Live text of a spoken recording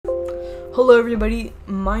Hello everybody,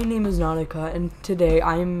 my name is Nautica, and today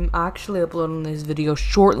I'm actually uploading this video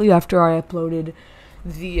shortly after I uploaded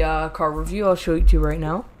the car review. I'll show it to you right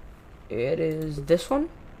now. It is this one.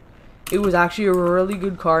 It was actually a really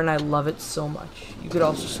good car and I love it so much. You could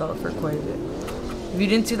also sell it for quite a bit. If you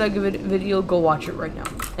didn't see that video, go watch it right now.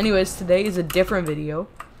 Anyways, today is a different video.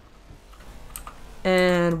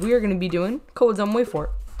 And we are going to be doing codes on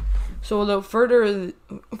Wafort. So without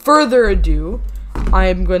further ado, I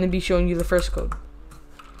am going to be showing you the first code.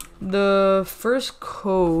 The first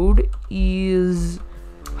code is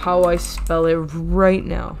how I spell it right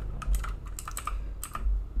now.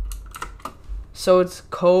 So it's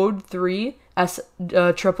code 3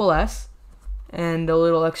 triple S and a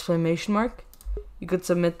little exclamation mark. You could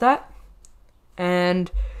submit that, and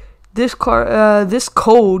this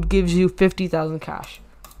code gives you 50,000 cash.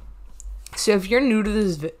 So if you're new to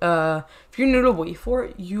this, if you're new to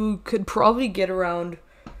Wafort, you could probably get around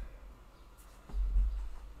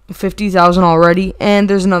 50,000 already, and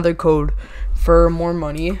there's another code for more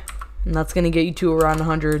money, and that's gonna get you to around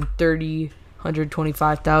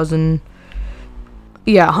 125,000.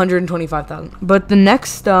 Yeah, 125,000. But the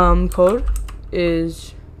next code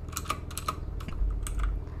is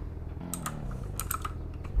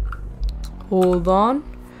hold on.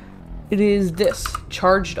 It is this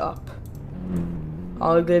charged up.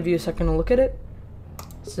 I'll give you a second to look at it.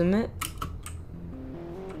 Submit.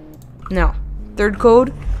 Now, third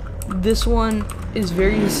code. This one is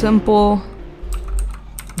very simple.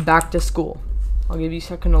 Back to school. I'll give you a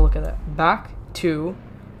second to look at that. Back to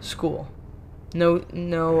school. No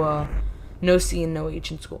C and no H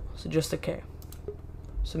in school. So just a K.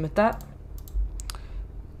 Submit that.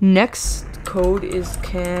 Next code is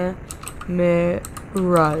cameras.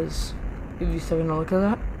 Give you a second to look at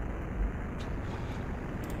that.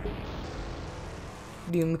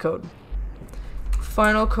 The code.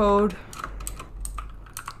 Final code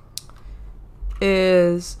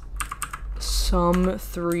is summer.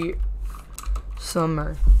 It's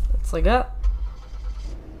like that.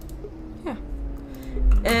 Yeah.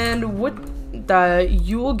 And with that,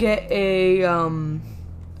 you will get a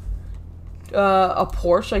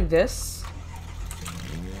Porsche like this.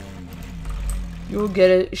 You will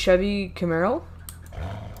get a Chevy Camaro.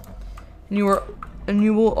 And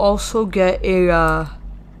you will also get a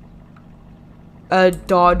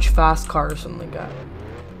Dodge fast car or something like that.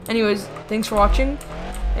 Anyways, thanks for watching,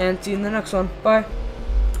 and see you in the next one. Bye.